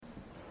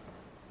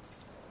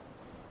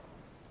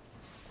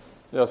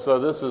Yeah, so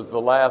this is the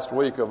last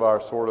week of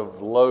our sort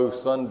of low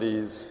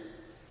Sundays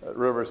at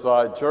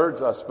Riverside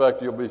Church. I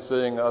expect you'll be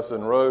seeing us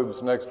in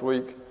robes next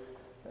week,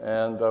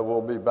 and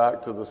we'll be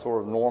back to the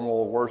sort of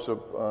normal worship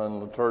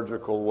and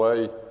liturgical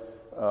way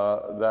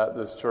that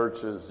this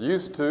church is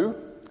used to.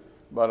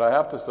 But I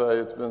have to say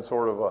it's been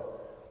sort of a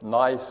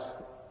nice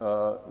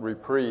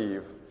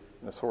reprieve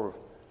in a sort of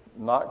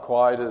not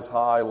quite as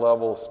high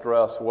level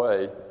stress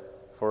way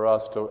for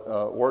us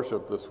to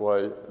worship this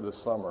way this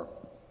summer.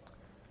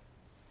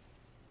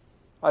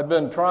 I've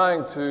been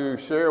trying to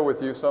share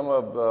with you some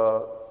of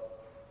the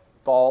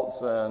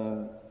thoughts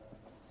and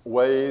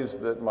ways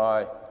that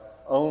my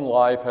own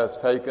life has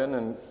taken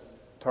in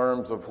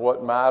terms of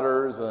what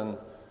matters and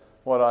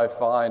what I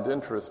find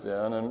interest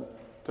in. And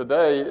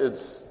today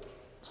it's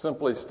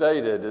simply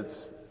stated,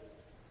 it's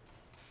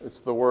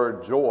the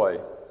word joy.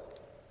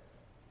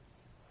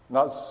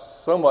 Not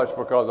so much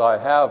because I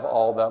have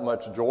all that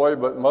much joy,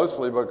 but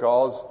mostly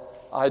because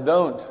I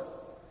don't.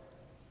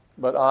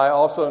 But I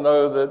also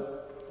know that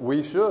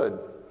we should,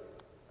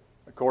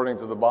 according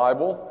to the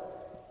Bible,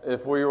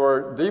 if we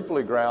were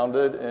deeply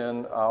grounded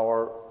in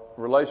our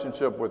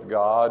relationship with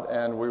God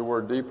and we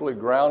were deeply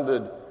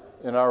grounded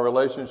in our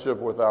relationship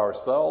with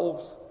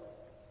ourselves,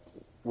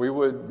 we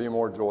would be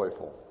more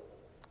joyful.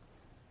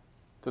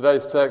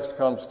 Today's text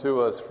comes to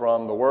us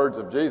from the words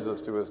of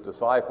Jesus to his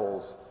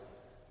disciples.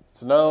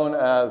 It's known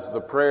as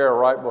the prayer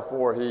right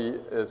before he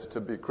is to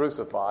be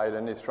crucified,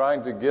 and he's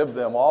trying to give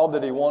them all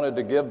that he wanted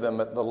to give them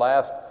at the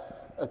last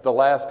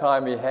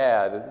time he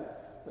had.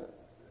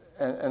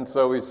 And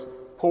so he's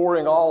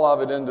pouring all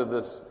of it into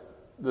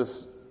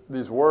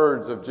these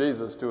words of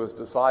Jesus to his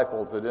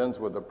disciples. It ends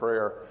with a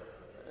prayer.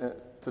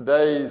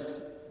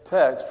 Today's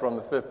text from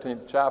the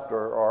 15th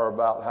chapter are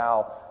about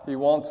how he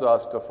wants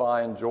us to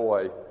find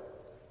joy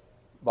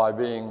by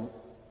being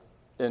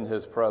in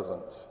his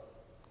presence.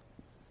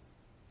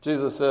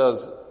 Jesus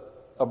says,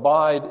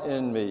 "Abide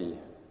in me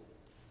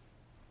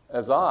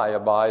as I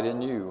abide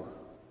in you.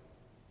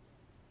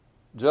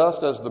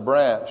 Just as the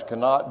branch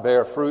cannot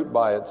bear fruit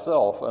by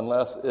itself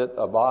unless it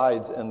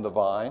abides in the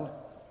vine,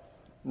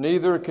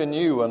 neither can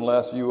you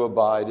unless you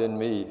abide in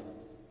me.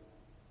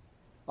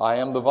 I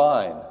am the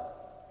vine,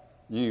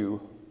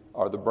 you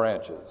are the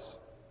branches.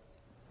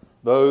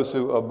 Those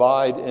who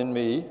abide in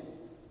me,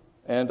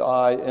 and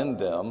I in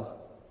them,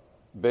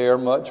 bear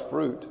much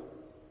fruit,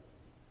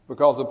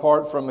 because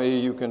apart from me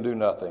you can do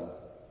nothing.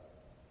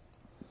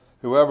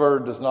 Whoever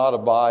does not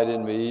abide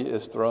in me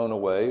is thrown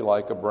away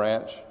like a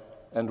branch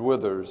and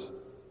withers.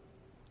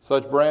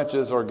 Such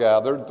branches are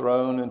gathered,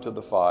 thrown into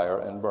the fire,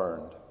 and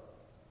burned.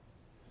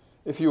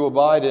 If you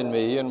abide in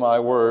me, and my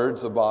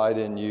words abide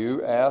in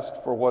you, ask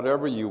for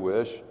whatever you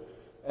wish,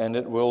 and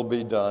it will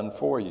be done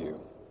for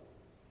you.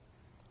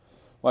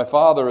 My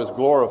Father is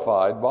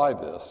glorified by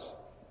this,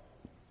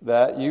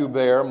 that you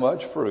bear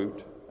much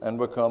fruit and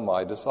become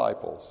my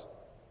disciples.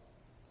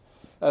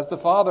 As the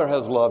Father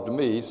has loved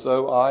me,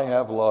 so I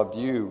have loved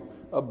you.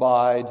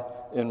 Abide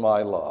in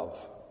my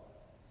love.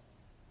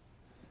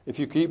 If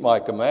you keep my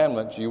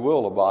commandments, you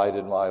will abide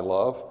in my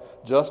love,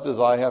 just as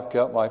I have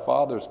kept my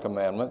Father's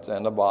commandments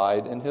and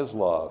abide in his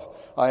love.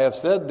 I have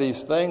said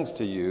these things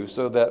to you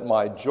so that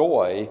my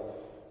joy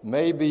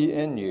may be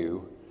in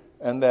you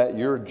and that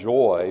your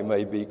joy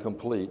may be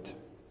complete.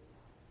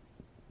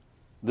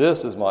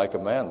 This is my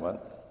commandment,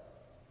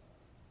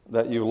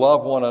 that you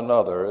love one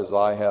another as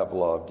I have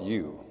loved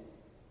you."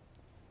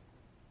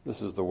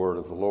 This is the word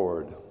of the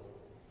Lord.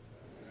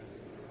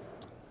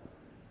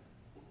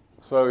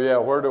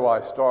 So, where do I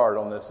start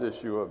on this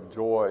issue of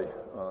joy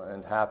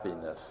and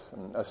happiness?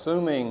 And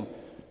assuming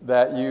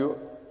that you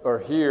are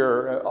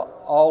here,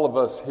 all of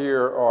us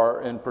here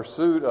are in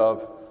pursuit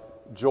of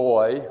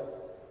joy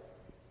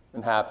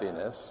and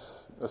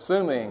happiness,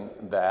 assuming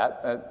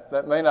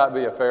that may not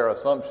be a fair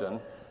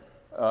assumption.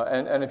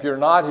 And if you're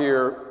not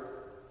here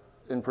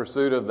in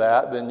pursuit of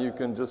that, then you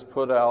can just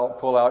pull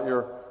out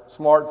your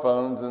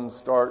smartphones and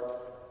start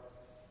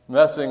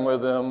messing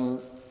with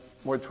them,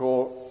 which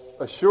will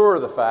assure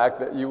the fact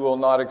that you will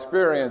not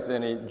experience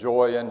any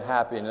joy and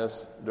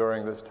happiness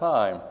during this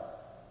time.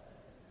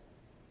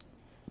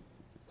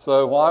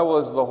 So why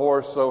was the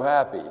horse so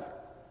happy?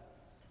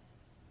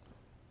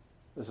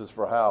 This is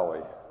for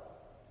Howie.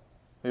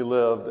 He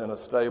lived in a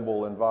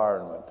stable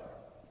environment.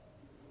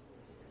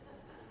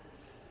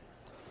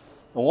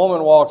 A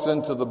woman walks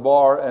into the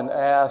bar and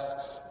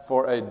asks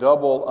for a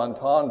double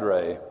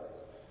entendre.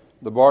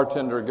 The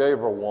bartender gave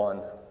her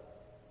one.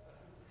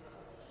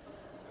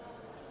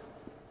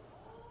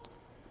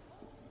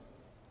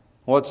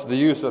 What's the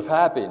use of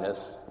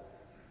happiness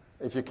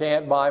if you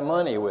can't buy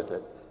money with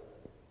it?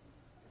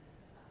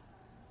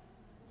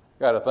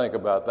 Got to think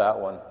about that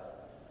one,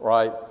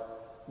 right?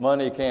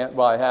 Money can't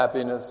buy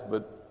happiness,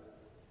 but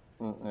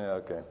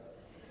okay.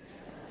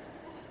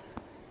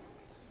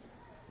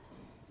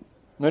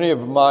 Many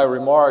of my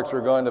remarks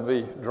are going to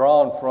be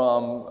drawn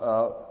from,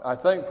 I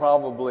think,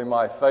 probably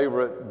my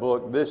favorite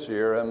book this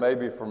year, and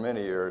maybe for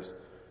many years.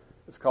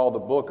 It's called The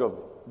Book of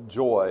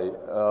Joy.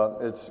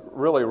 It's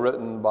really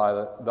written by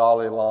the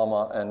Dalai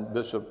Lama and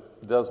Bishop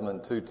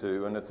Desmond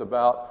Tutu, and it's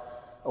about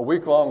a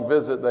week-long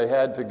visit they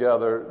had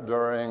together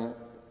during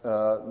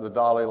the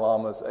Dalai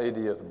Lama's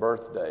 80th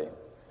birthday.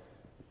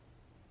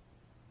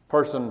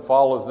 Person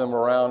follows them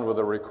around with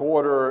a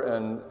recorder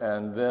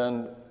and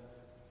then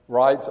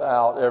writes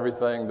out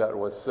everything that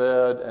was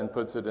said and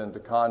puts it into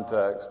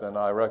context, and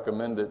I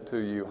recommend it to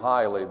you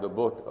highly, the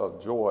Book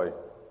of Joy.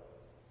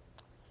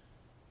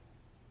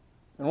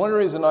 And one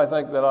reason I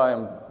think that I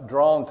am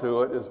drawn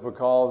to it is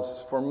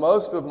because for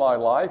most of my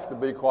life, to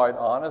be quite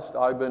honest,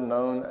 I've been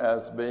known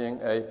as being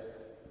a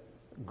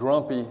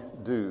grumpy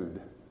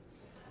dude.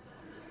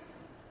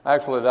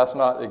 Actually, that's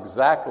not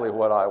exactly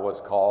what I was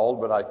called,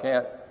 but I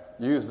can't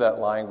use that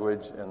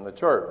language in the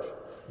church.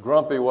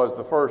 Grumpy was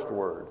the first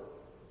word.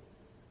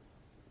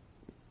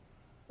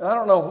 And I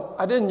don't know,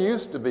 I didn't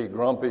used to be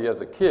grumpy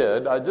as a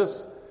kid. I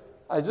just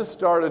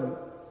started,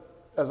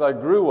 as I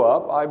grew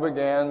up, I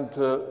began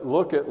to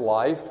look at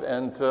life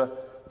and to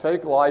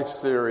take life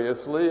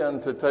seriously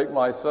and to take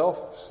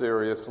myself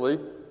seriously,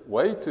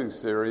 way too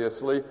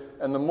seriously.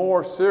 And the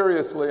more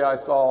seriously I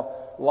saw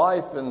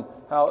life and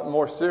how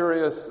more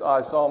serious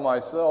I saw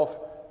myself,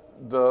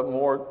 the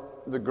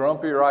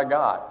grumpier I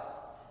got.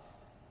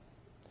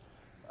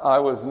 I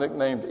was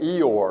nicknamed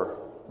Eeyore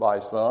by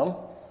some.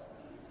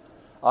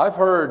 I've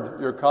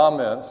heard your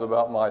comments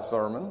about my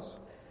sermons.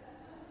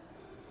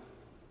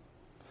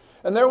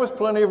 And there was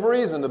plenty of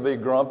reason to be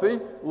grumpy.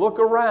 Look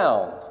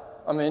around.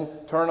 I mean,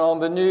 turn on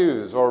the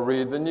news or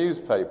read the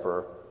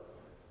newspaper.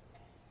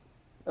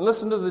 And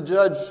listen to the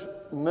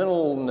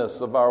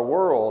judgmentalness of our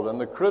world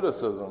and the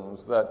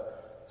criticisms that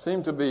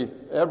seem to be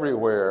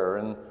everywhere,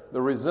 and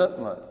the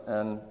resentment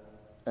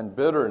and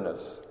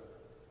bitterness.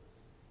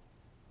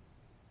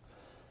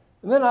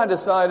 And then I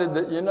decided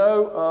that,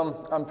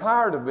 I'm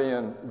tired of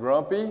being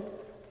grumpy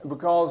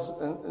because,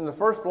 in the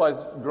first place,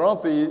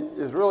 grumpy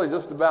is really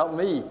just about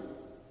me.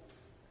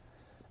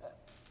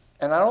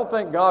 And I don't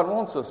think God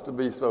wants us to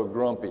be so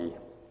grumpy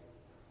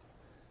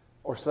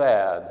or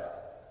sad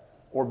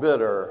or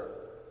bitter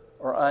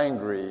or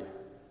angry.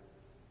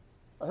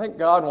 I think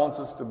God wants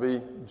us to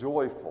be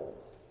joyful.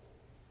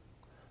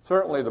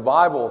 Certainly the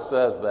Bible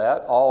says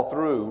that all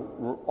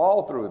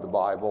through the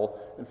Bible.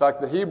 In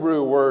fact, the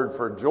Hebrew word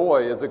for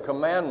joy is a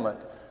commandment.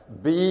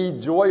 Be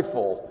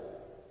joyful.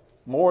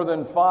 More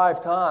than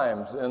 5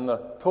 times in the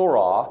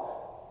Torah,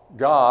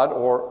 God,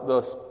 or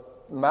the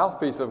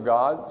mouthpiece of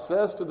God,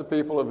 says to the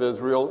people of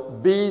Israel,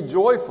 be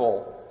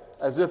joyful,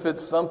 as if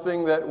it's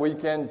something that we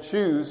can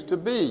choose to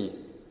be,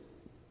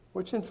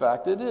 which in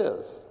fact it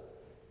is.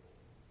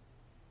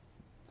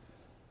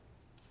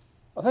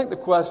 I think the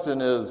question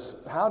is,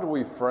 how do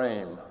we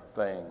frame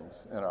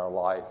things in our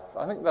life?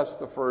 I think that's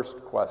the first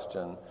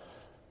question.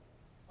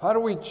 How do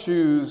we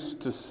choose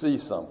to see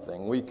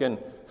something? We can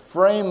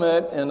frame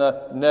it in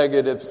a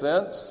negative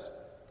sense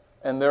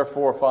and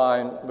therefore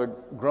find the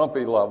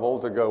grumpy level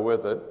to go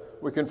with it.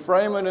 We can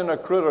frame it in a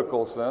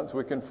critical sense.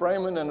 We can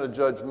frame it in a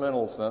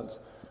judgmental sense.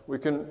 We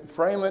can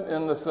frame it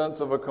in the sense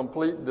of a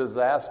complete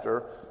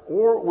disaster.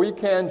 Or we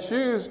can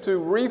choose to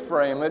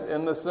reframe it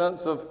in the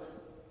sense of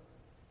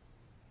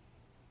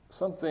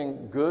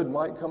something good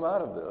might come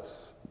out of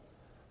this.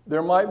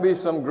 There might be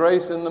some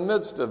grace in the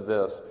midst of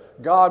this.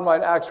 God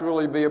might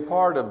actually be a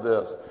part of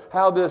this.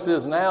 How this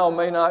is now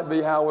may not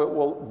be how it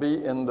will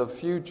be in the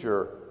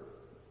future.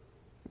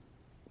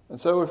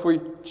 And so if we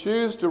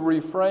choose to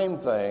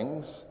reframe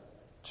things,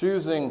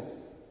 choosing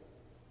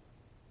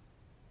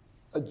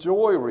a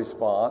joy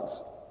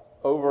response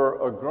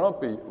over a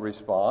grumpy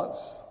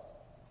response,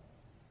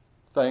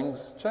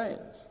 things change.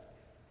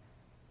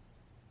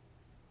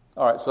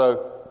 All right,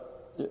 so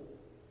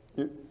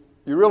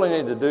you really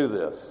need to do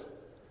this.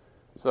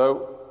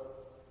 So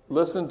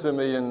listen to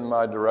me in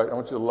my direction. I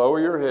want you to lower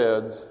your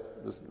heads.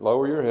 Just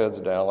lower your heads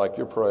down like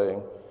you're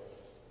praying.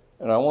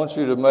 And I want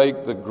you to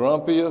make the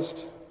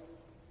grumpiest,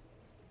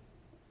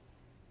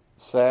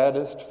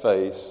 saddest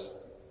face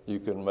you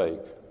can make.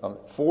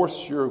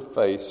 Force your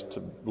face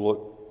to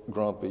look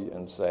grumpy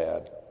and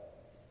sad.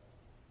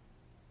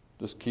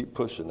 Just keep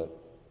pushing it.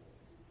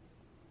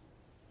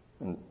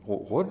 And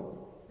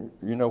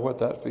you know what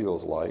that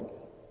feels like.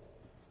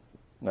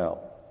 Now,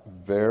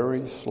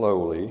 very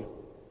slowly,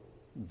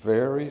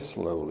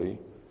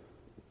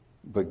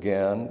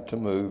 begin to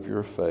move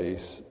your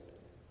face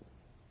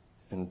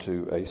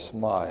into a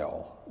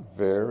smile,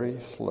 very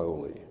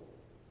slowly,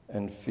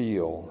 and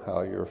feel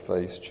how your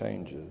face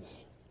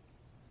changes.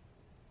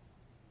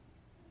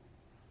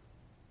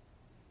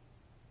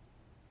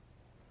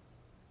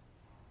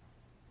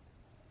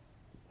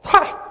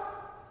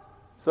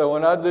 So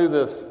when I do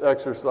this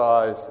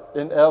exercise,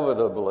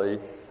 inevitably,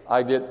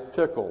 I get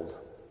tickled.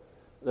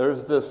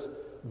 There's this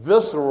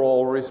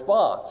visceral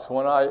response.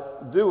 When I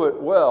do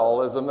it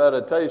well as a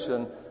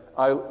meditation,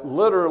 I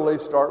literally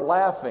start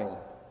laughing.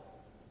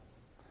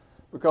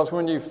 Because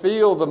when you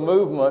feel the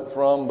movement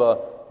from the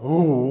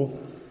ooh,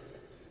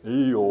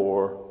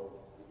 Eeyore,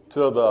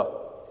 to the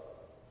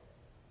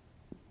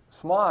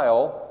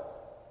smile,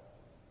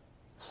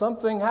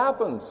 something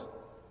happens.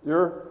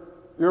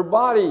 Your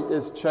body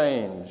is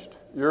changed.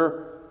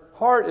 Your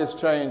heart is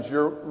changed,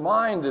 your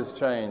mind is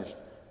changed.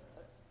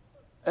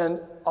 And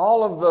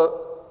all of the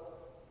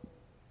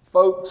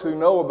folks who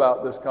know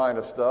about this kind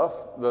of stuff,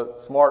 the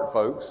smart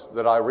folks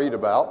that I read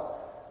about,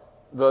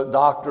 the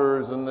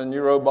doctors and the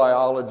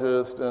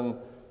neurobiologists and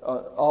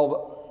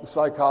all the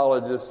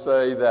psychologists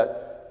say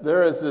that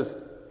there is this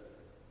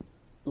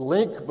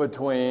link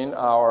between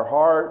our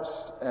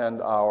hearts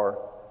and our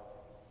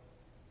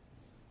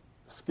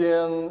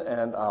skin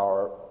and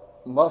our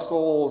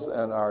muscles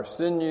and our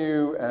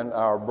sinew and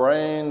our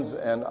brains,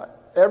 and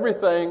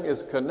everything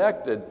is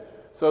connected,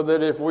 so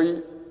that if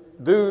we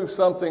do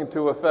something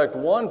to affect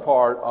one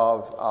part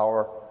of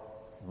our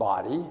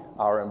body,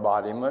 our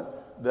embodiment,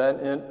 then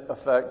it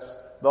affects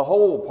the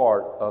whole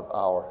part of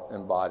our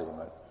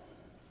embodiment.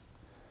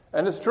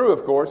 And it's true,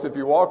 of course, if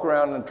you walk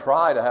around and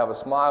try to have a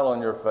smile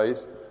on your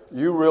face,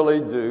 you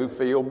really do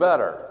feel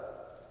better.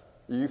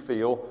 You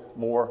feel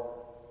more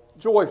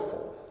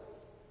joyful.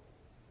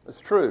 It's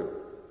true.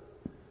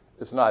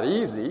 It's not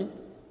easy,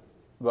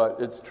 but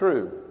it's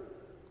true.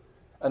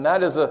 And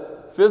that is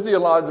a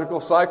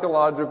physiological,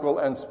 psychological,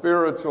 and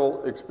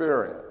spiritual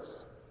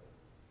experience.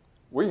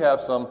 We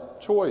have some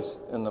choice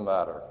in the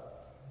matter.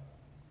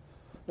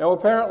 Now,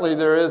 apparently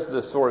there is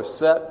this sort of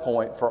set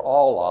point for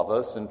all of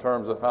us in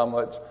terms of how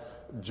much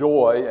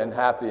joy and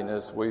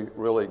happiness we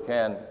really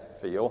can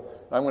feel.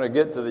 I'm going to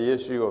get to the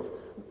issue of,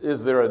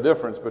 is there a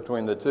difference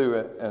between the two?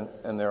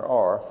 And there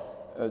are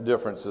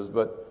differences.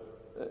 But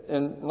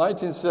in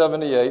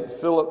 1978,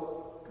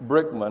 Philip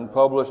Brickman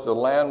published a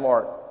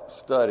landmark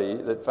study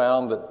that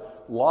found that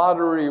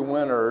lottery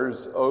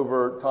winners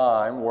over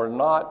time were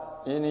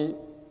not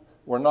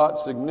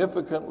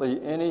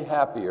significantly any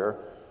happier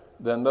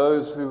than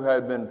those who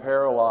had been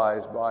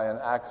paralyzed by an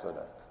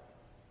accident.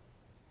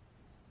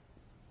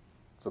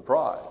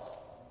 Surprise.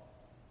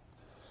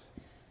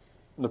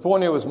 And the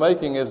point he was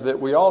making is that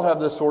we all have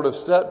this sort of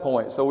set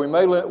point. So we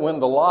may win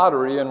the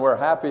lottery and we're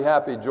happy,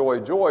 happy, joy,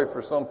 joy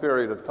for some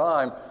period of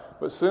time,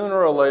 but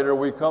sooner or later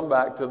we come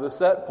back to the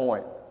set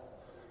point.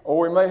 Or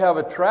we may have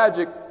a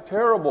tragic,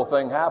 terrible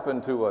thing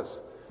happen to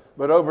us,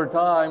 but over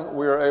time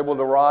we are able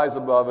to rise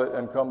above it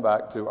and come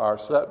back to our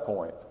set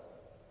point.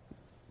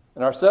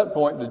 And our set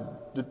point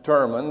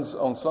determines,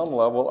 on some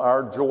level,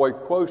 our joy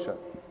quotient.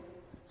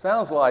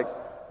 Sounds like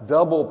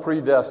double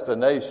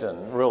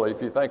predestination, really,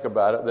 if you think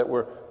about it, that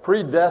we're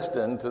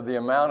predestined to the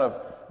amount of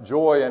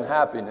joy and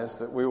happiness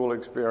that we will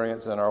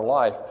experience in our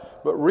life.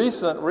 But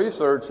recent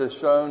research has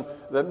shown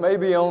that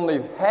maybe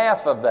only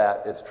half of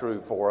that is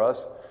true for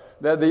us,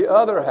 that the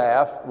other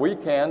half we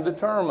can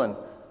determine,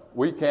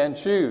 we can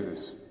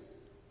choose.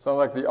 Sounds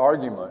like the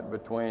argument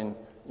between,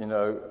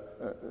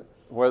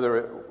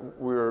 whether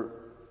we're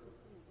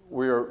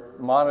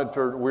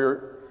monitored,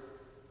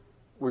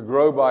 we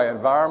grow by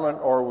environment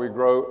or we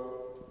grow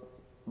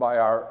by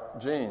our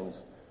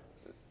genes.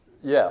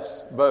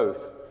 Yes,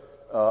 both.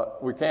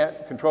 We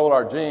can't control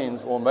our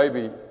genes. Well,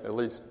 maybe at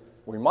least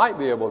we might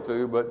be able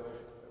to, but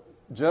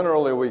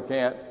generally we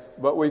can't.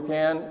 But we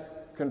can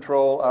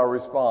control our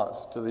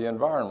response to the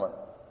environment.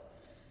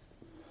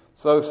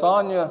 So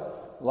Sonia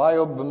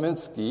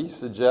Lyubomirsky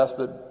suggests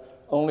that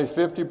only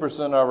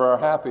 50% of our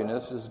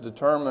happiness is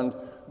determined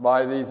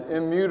by these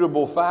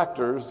immutable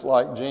factors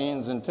like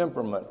genes and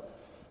temperament.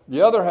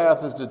 The other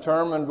half is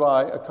determined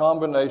by a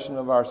combination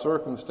of our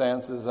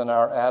circumstances and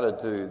our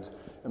attitudes.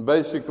 And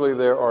basically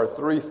there are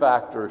three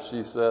factors,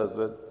 she says,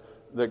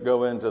 that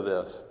go into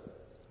this.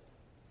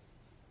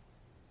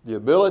 The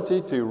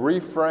ability to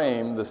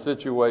reframe the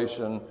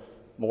situation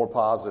more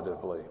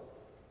positively.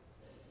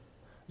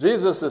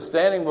 Jesus is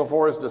standing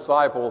before his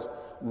disciples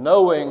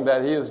knowing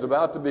that he is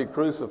about to be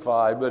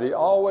crucified, but he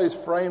always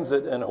frames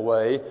it in a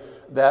way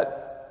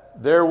that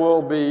there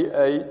will be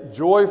a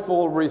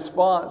joyful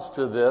response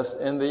to this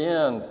in the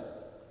end.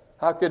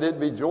 How could it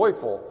be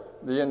joyful?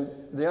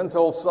 The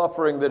untold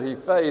suffering that he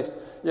faced,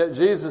 yet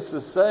Jesus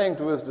is saying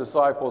to his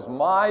disciples,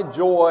 "My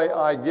joy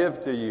I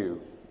give to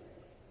you.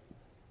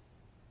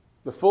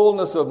 The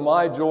fullness of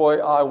my joy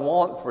I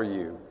want for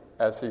you,"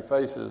 as he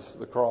faces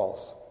the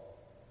cross.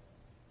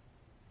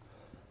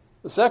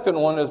 The second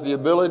one is the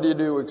ability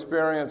to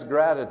experience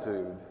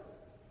gratitude.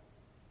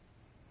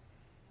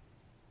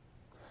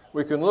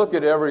 We can look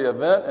at every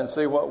event and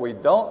see what we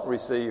don't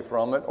receive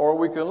from it, or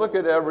we can look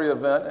at every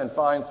event and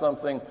find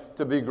something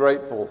to be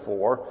grateful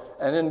for.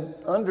 And in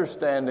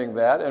understanding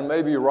that and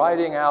maybe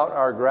writing out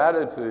our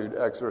gratitude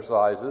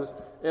exercises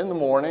in the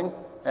morning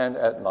and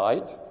at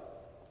night,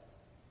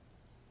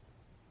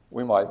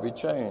 we might be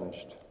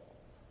changed.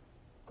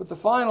 But the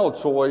final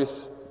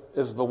choice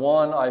is the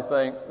one, I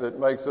think, that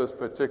makes us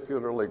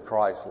particularly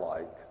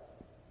Christ-like.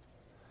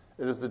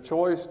 It is the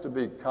choice to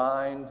be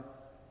kind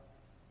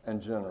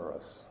and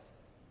generous.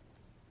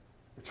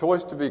 The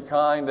choice to be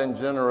kind and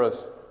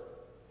generous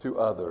to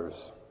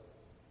others.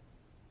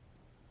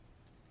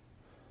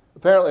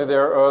 Apparently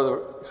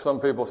some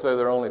people say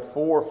there are only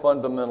 4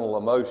 fundamental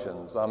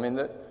emotions. I mean,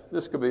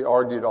 this could be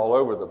argued all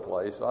over the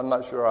place. I'm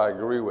not sure I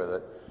agree with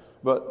it.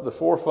 But the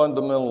 4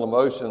 fundamental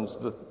emotions,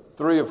 the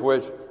 3 of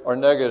which are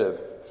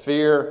negative: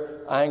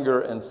 fear,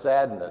 anger, and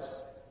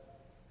sadness.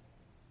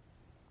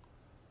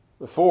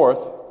 The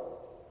fourth,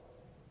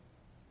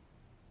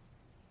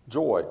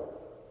 joy,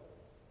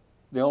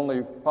 the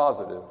only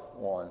positive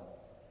one.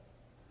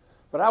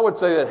 But I would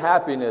say that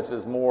happiness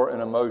is more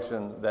an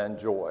emotion than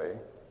joy.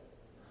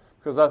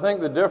 Because I think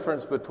the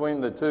difference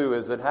between the two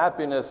is that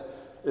happiness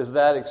is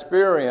that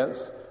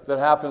experience that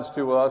happens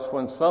to us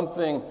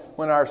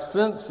when our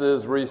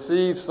senses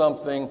receive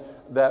something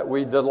that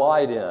we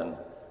delight in.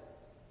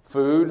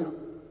 Food,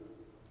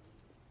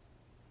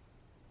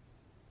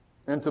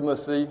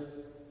 intimacy,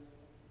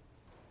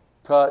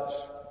 touch,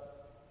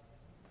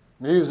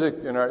 music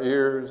in our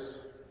ears.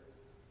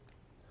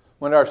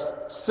 When our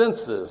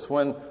senses,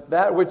 when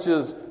that which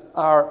is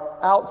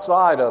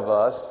outside of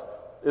us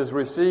is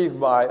received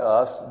by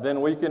us,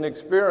 then we can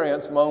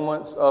experience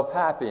moments of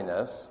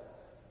happiness.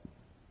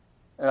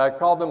 And I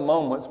call them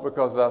moments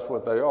because that's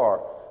what they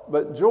are.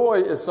 But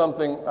joy is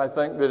something, I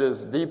think, that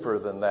is deeper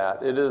than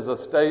that. It is a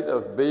state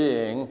of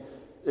being.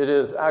 It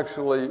is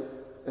actually,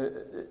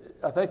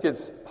 I think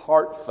it's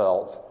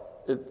heartfelt.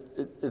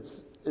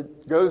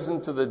 It goes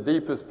into the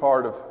deepest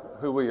part of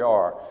who we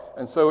are.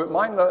 And so it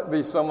might not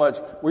be so much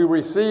we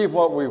receive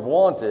what we've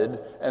wanted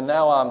and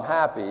now I'm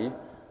happy,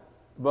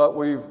 but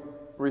we've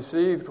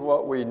received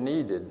what we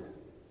needed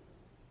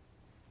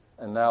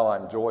and now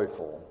I'm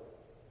joyful.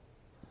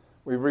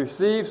 We've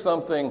received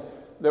something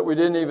that we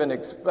didn't even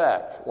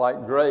expect,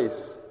 like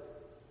grace,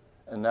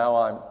 and now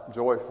I'm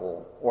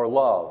joyful, or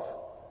love,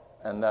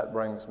 and that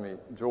brings me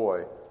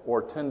joy,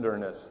 or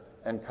tenderness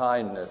and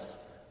kindness,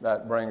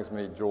 that brings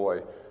me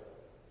joy.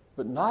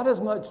 But not as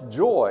much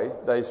joy,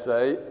 they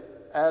say,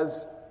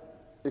 as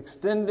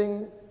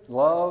extending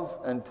love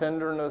and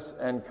tenderness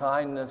and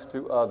kindness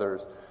to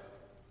others.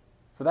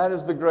 For that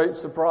is the great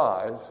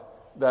surprise,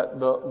 that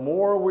the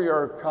more we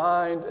are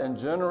kind and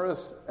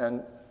generous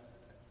and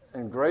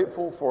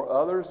grateful for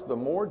others, the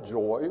more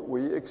joy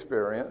we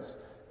experience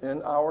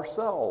in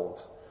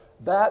ourselves.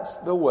 That's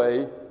the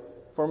way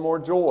for more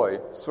joy,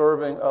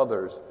 serving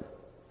others,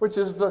 which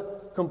is the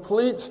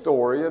complete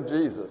story of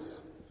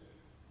Jesus,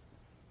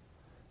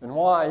 and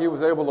why he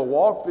was able to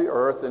walk the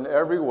earth in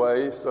every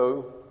way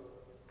so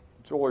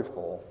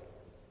joyful.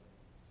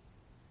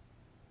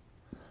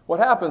 What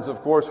happens,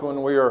 of course,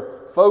 when we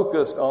are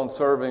focused on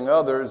serving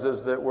others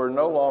is that we're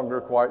no longer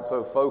quite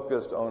so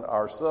focused on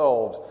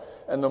ourselves.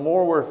 And the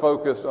more we're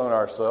focused on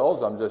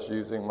ourselves, I'm just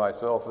using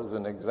myself as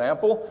an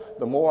example,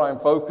 the more I'm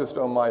focused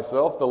on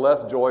myself, the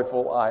less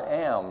joyful I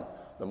am.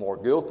 The more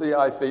guilty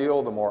I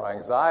feel, the more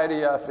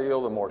anxiety I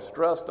feel, the more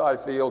stressed I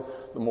feel,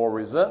 the more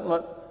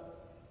resentment.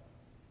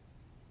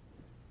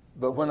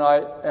 But when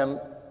I am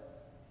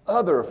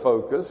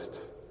other-focused,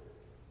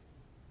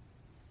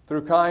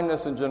 through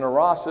kindness and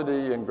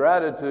generosity and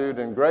gratitude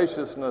and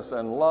graciousness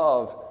and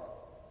love,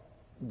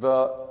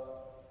 the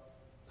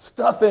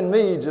stuff in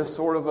me just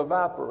sort of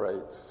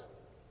evaporates.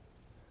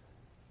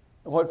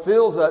 And what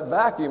fills that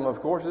vacuum,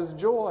 of course, is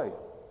joy.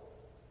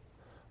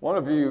 One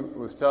of you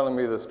was telling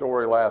me the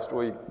story last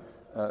week.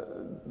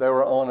 They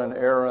were on an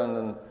errand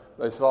and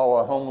they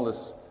saw a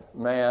homeless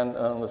man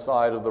on the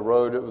side of the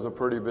road. It was a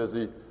pretty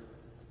busy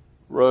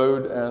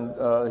road,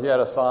 and he had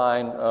a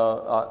sign,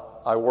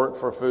 I work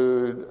for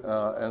food,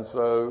 and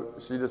so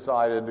she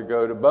decided to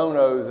go to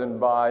Bono's and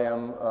buy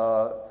him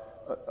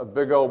a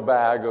big old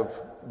bag of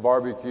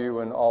barbecue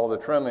and all the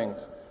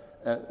trimmings.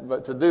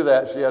 But to do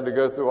that, she had to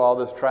go through all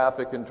this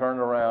traffic and turn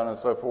around and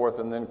so forth,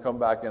 and then come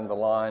back in the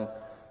line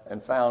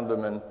and found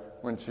him. And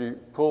when she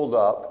pulled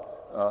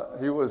up,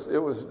 it was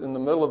in the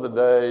middle of the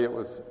day. It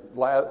was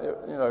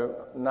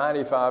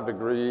 95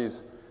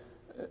 degrees.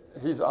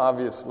 He's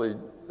obviously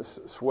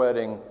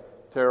sweating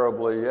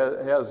terribly. He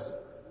has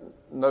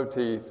no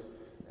teeth,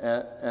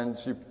 and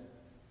she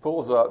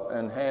pulls up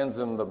and hands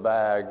him the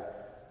bag,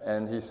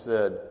 and he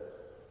said,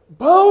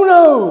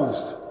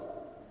 "Bono's!"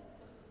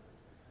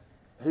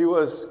 He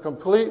was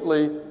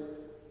completely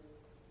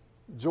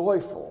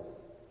joyful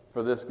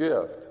for this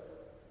gift,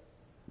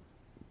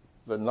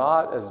 but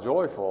not as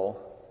joyful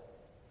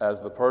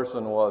as the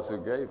person was who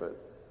gave it.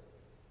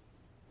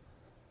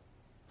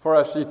 For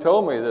as she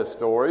told me this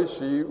story,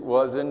 she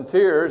was in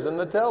tears in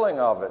the telling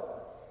of it.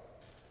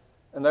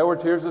 And they were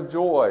tears of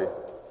joy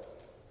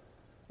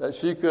that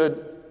she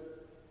could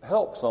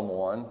help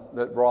someone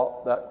that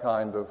brought that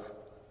kind of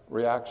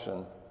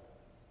reaction.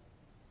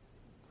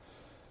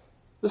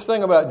 This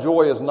thing about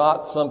joy is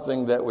not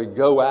something that we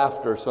go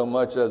after so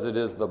much as it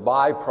is the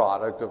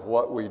byproduct of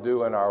what we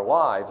do in our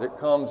lives. It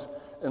comes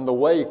in the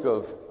wake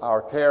of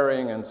our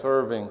caring and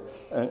serving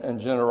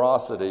and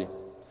generosity.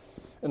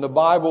 In the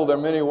Bible, there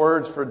are many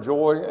words for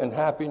joy and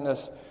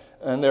happiness,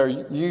 and they're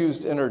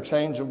used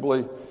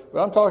interchangeably.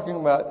 But I'm talking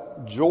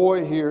about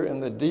joy here in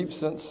the deep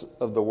sense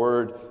of the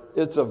word.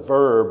 It's a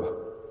verb.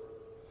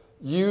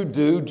 You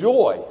do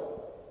joy.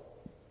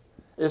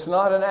 It's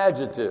not an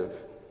adjective.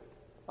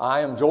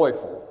 I am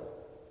joyful.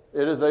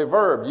 It is a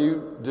verb.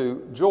 You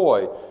do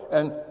joy.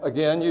 And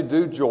again, you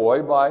do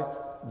joy by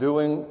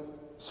doing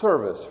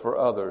service for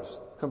others.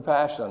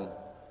 Compassion,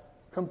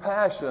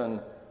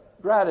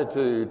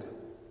 gratitude.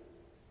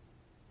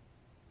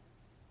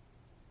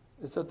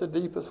 It's at the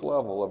deepest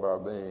level of our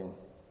being.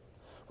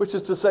 which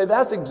is to say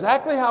that's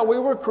exactly how we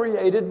were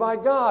created by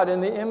God,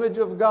 in the image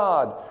of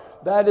God.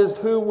 That is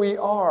who we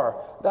are.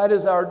 That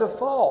is our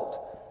default.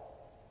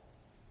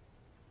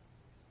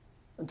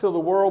 Until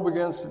the world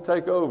begins to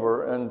take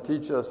over and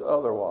teach us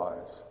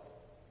otherwise.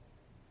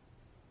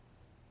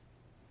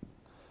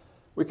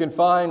 We can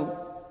find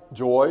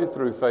joy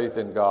through faith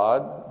in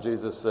God.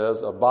 Jesus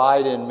says,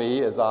 "Abide in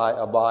me as I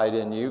abide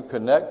in you.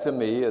 Connect to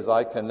me as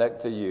I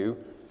connect to you."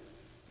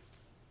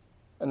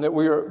 And that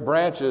we are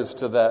branches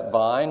to that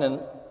vine,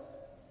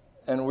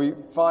 and we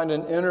find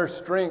an inner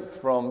strength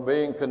from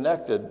being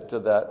connected to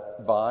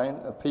that vine,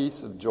 a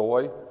piece of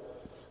joy.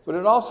 But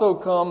it also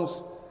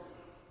comes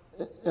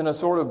in a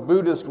sort of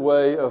Buddhist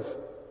way of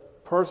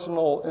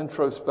personal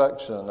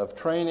introspection, of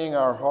training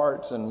our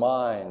hearts and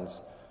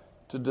minds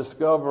to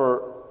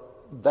discover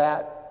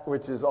that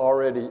which is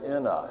already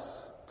in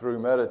us through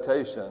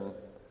meditation,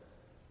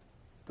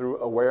 through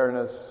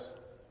awareness,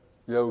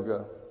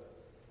 yoga.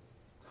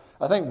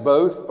 I think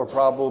both are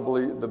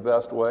probably the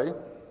best way.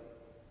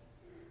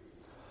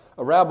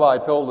 A rabbi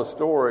told a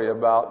story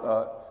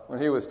about when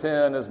he was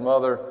 10, his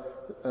mother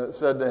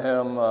said to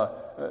him,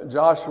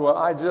 "Joshua,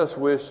 I just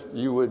wish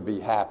you would be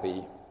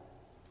happy."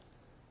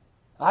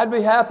 "I'd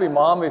be happy,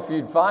 Mom, if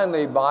you'd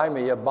finally buy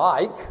me a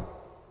bike."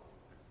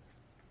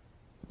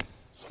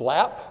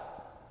 Slap.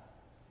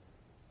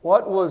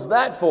 "What was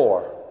that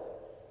for?"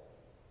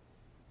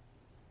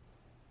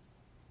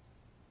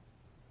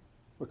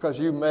 "Because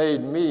you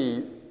made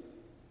me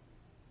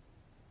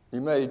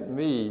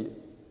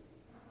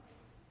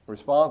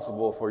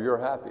responsible for your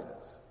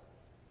happiness.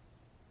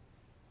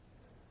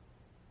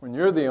 When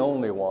you're the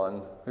only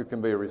one who can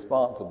be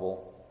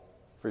responsible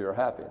for your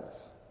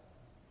happiness."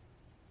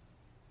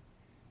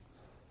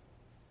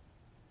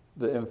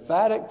 The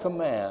emphatic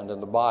command in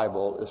the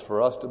Bible is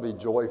for us to be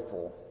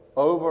joyful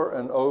over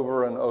and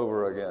over and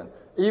over again,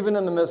 even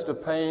in the midst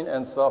of pain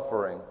and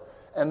suffering.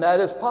 And that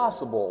is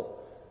possible.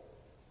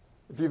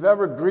 If you've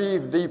ever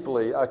grieved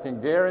deeply, I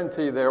can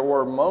guarantee there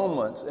were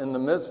moments in the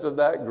midst of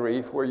that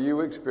grief where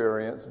you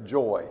experienced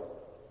joy.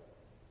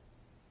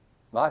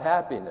 Not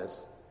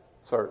happiness,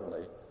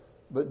 certainly,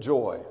 but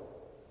joy.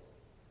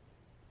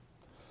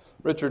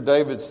 Richard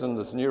Davidson,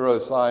 this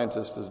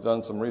neuroscientist, has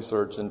done some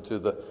research into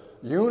the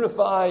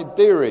unified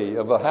theory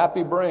of a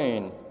happy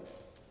brain.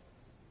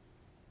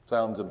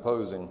 Sounds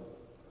imposing.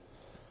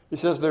 He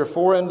says there are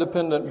 4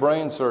 independent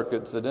brain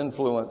circuits that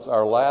influence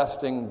our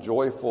lasting,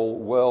 joyful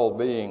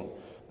well-being.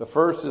 The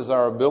first is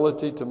our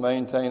ability to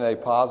maintain a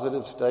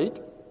positive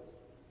state.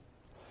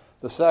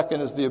 The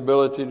second is the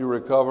ability to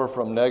recover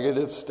from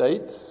negative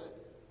states.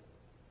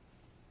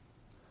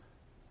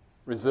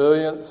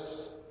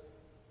 Resilience.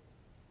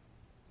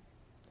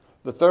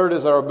 The third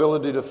is our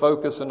ability to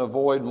focus and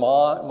avoid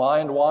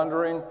mind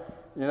wandering.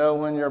 You know,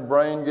 when your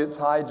brain gets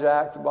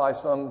hijacked by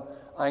some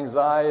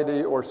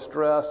anxiety or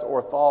stress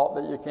or thought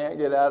that you can't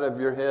get out of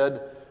your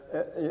head,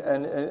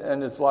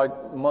 and it's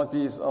like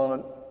monkeys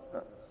on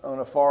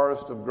a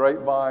forest of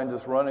grapevine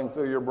just running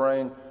through your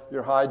brain,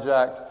 you're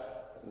hijacked.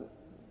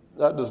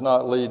 That does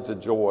not lead to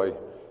joy.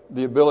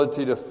 The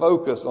ability to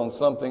focus on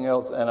something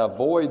else and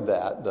avoid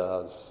that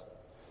does.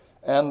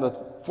 And the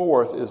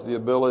fourth is the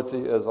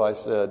ability, as I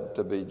said,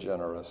 to be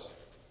generous.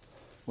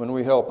 When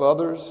we help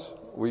others,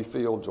 we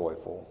feel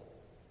joyful.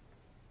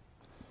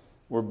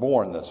 We're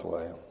born this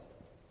way.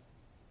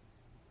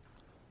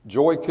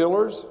 Joy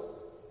killers?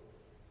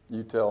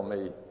 You tell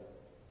me.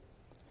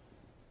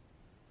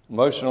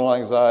 Emotional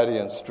anxiety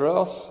and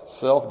stress,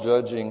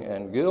 self-judging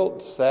and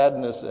guilt,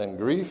 sadness and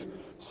grief,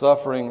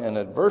 suffering and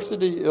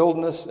adversity,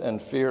 illness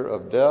and fear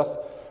of death,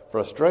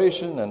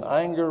 frustration and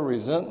anger,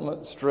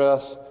 resentment,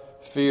 stress,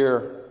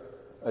 fear,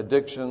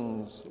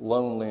 addictions,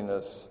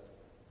 loneliness,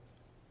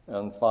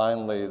 and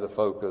finally the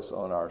focus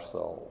on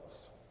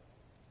ourselves.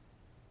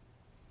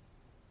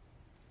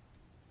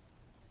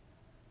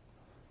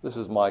 This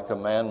is my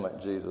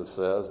commandment, Jesus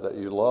says, that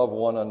you love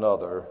one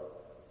another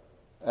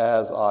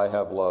as I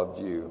have loved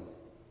you.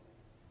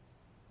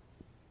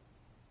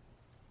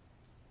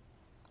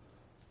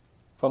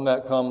 From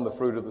that come the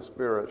fruit of the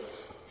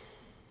spirits.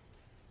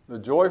 The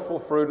joyful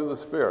fruit of the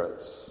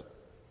spirits.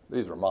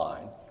 These are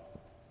mine.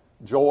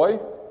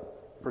 Joy,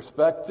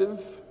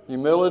 perspective,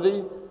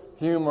 humility,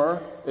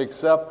 humor,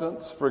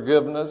 acceptance,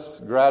 forgiveness,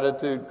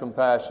 gratitude,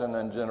 compassion,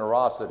 and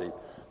generosity.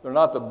 They're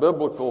not the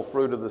biblical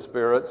fruit of the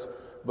spirits,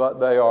 but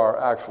they're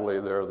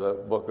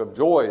the book of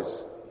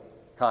joys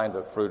kind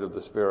of fruit of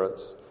the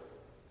spirits.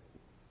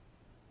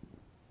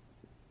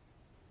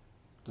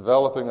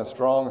 Developing a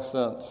strong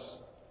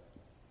sense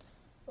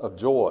of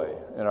joy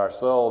in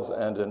ourselves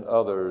and in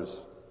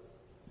others.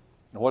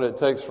 And what it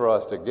takes for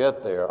us to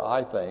get there,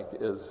 I think,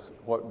 is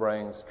what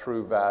brings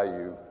true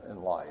value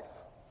in life.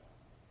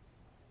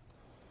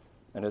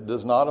 And it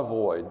does not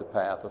avoid the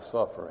path of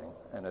suffering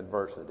and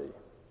adversity.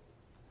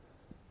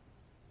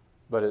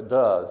 But it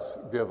does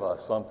give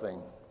us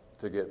something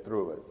to get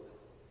through it.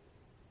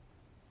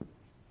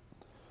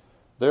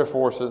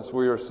 Therefore, since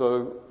we are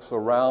so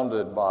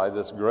surrounded by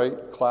this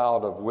great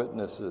cloud of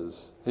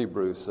witnesses,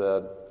 Hebrews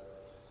said,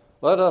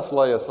 Let us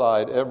lay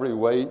aside every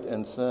weight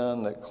and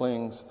sin that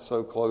clings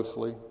so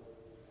closely,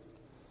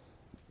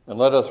 and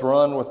let us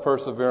run with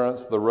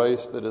perseverance the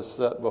race that is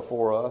set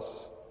before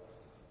us,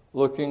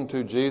 looking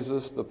to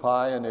Jesus, the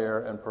pioneer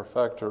and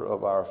perfecter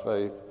of our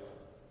faith,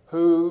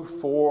 who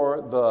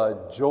for the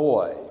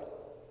joy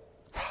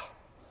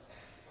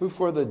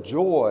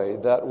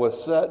that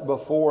was set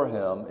before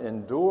him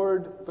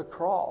endured the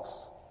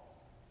cross,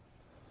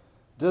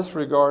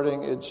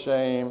 disregarding its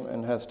shame,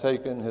 and has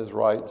taken his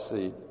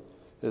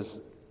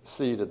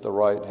seat at the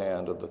right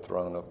hand of the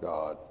throne of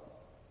God.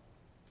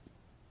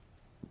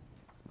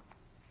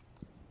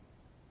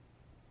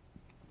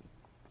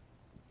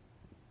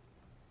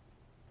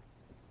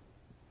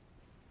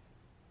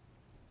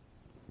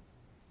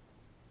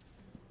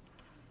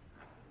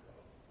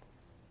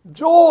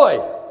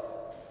 Joy!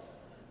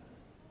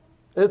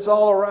 It's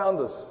all around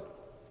us.